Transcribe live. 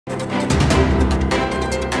Welcome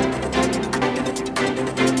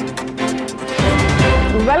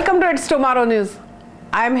to It's Tomorrow News.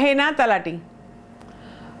 I am Hena Talati.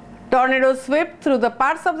 Tornadoes swept through the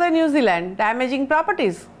parts of New Zealand, damaging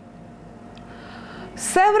properties.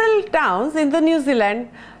 Several towns in New Zealand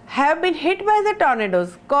have been hit by the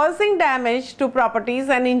tornadoes, causing damage to properties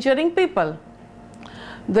and injuring people.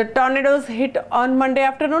 The tornadoes hit on Monday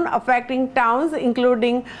afternoon, affecting towns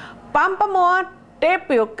including Papamoa,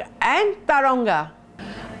 Tepuk and Tauranga.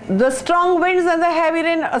 The strong winds and the heavy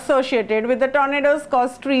rain associated with the tornadoes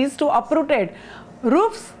caused trees to uprooted,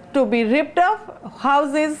 roofs to be ripped off,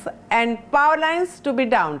 houses and power lines to be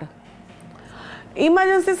downed.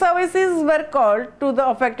 Emergency services were called to the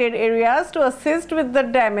affected areas to assist with the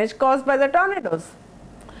damage caused by the tornadoes.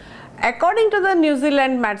 According to the New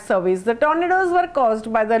Zealand Met Service, the tornadoes were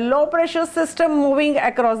caused by the low pressure system moving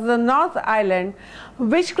across the North Island,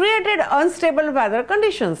 which created unstable weather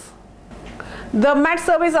conditions. The Met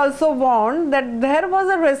Service also warned that there was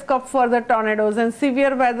a risk of further tornadoes and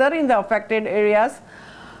severe weather in the affected areas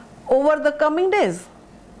over the coming days.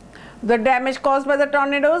 The damage caused by the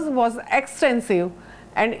tornadoes was extensive,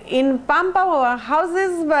 and in Papamoa,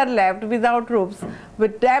 houses were left without roofs,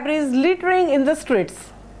 with debris littering in the streets.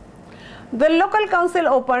 The local council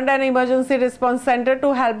opened an emergency response center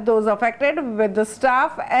to help those affected, with the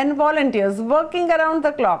staff and volunteers working around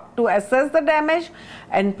the clock to assess the damage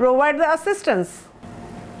and provide the assistance.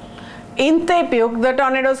 In Tepuk, the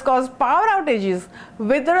tornadoes caused power outages,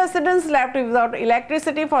 with the residents left without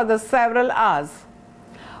electricity for several hours.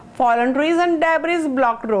 Fallen trees and debris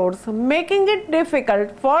blocked roads, making it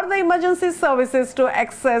difficult for the emergency services to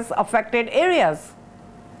access affected areas.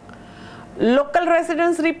 Local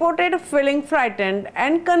residents reported feeling frightened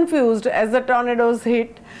and confused as the tornadoes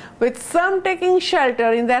hit, with some taking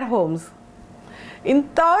shelter in their homes. In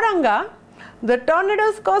Tauranga, the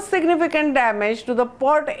tornadoes caused significant damage to the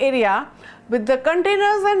port area, with the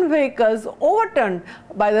containers and vehicles overturned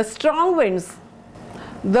by the strong winds.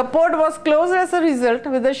 The port was closed as a result,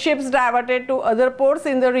 with the ships diverted to other ports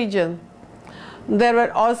in the region. There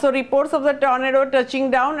were also reports of the tornado touching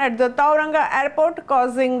down at the Tauranga airport,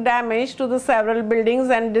 causing damage to the several buildings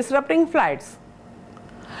and disrupting flights.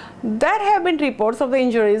 There have been reports of the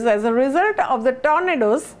injuries as a result of the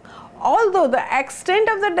tornadoes, although the extent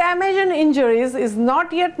of the damage and injuries is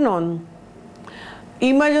not yet known.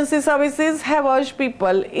 Emergency services have urged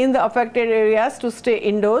people in the affected areas to stay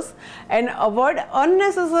indoors and avoid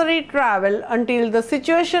unnecessary travel until the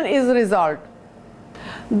situation is resolved.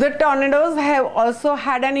 The tornadoes have also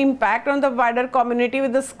had an impact on the wider community,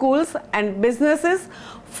 with the schools and businesses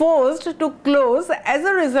forced to close as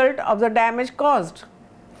a result of the damage caused.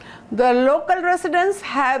 The local residents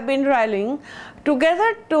have been rallying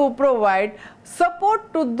together to provide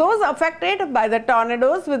support to those affected by the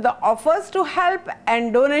tornadoes, with the offers to help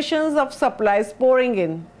and donations of supplies pouring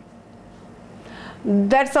in.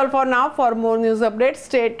 That's all for now. For more news updates,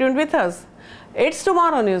 stay tuned with us. It's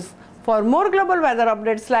Tomorrow News. For more global weather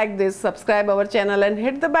updates like this, subscribe our channel and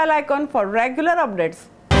hit the bell icon for regular updates.